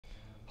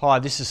Hi,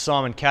 this is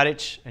Simon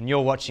Kadich and you're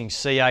watching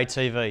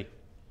CATV.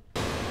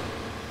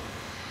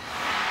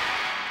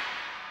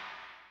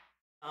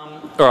 All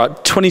right,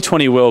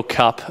 2020 World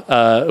Cup.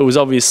 It was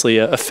obviously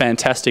a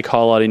fantastic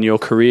highlight in your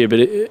career,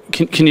 but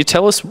can you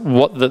tell us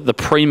what the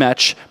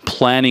pre-match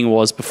planning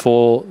was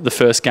before the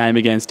first game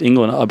against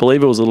England? I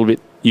believe it was a little bit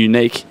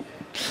unique.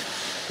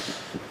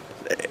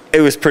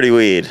 It was pretty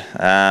weird.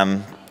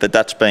 The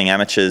Dutch, being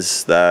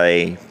amateurs,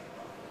 they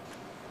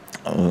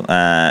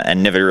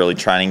and never really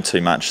training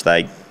too much,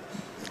 they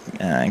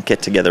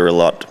get together a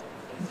lot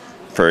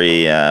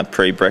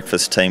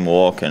pre-breakfast team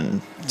walk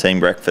and team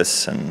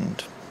breakfasts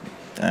and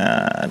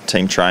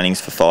team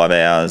trainings for 5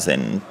 hours,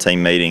 and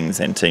team meetings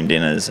and team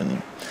dinners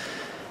and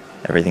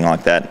everything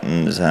like that.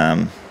 And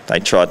they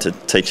tried to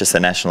teach us the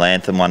national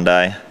anthem one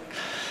day,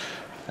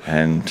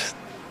 and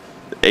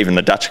even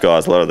the Dutch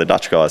guys, a lot of the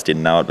Dutch guys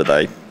didn't know it, but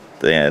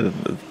they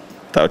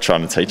were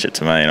trying to teach it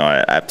to me, and I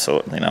had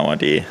absolutely no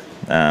idea.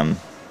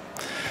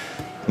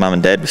 Mum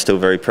and Dad were still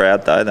very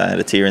proud though. They had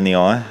a tear in the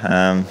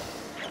eye.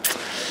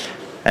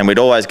 And we'd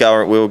always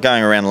go, we were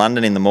going around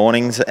London in the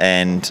mornings,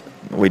 and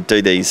we'd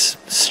do these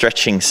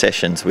stretching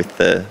sessions with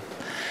the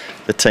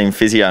team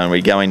physio, and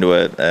we'd go into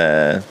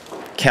a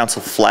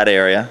council flat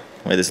area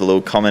where there's a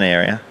little common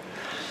area.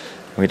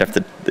 We'd have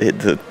to,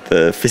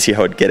 the physio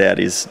would get out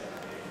his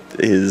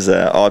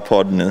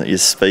iPod and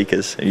his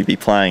speakers, and he'd be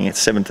playing at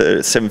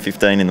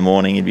 7:15 in the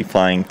morning, he'd be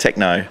playing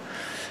techno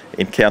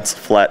in council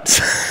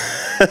flats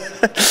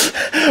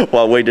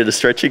while we did a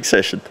stretching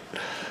session.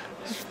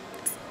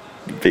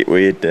 A bit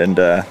weird, and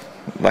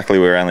luckily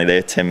we were only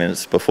there 10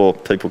 minutes before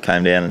people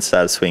came down and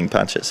started swinging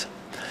punches.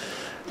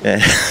 Yeah.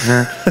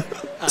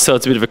 So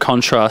it's a bit of a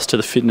contrast to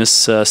the fitness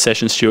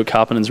session Stuart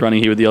Carpenter's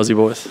running here with the Aussie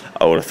boys.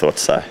 I would have thought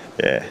so,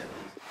 yeah.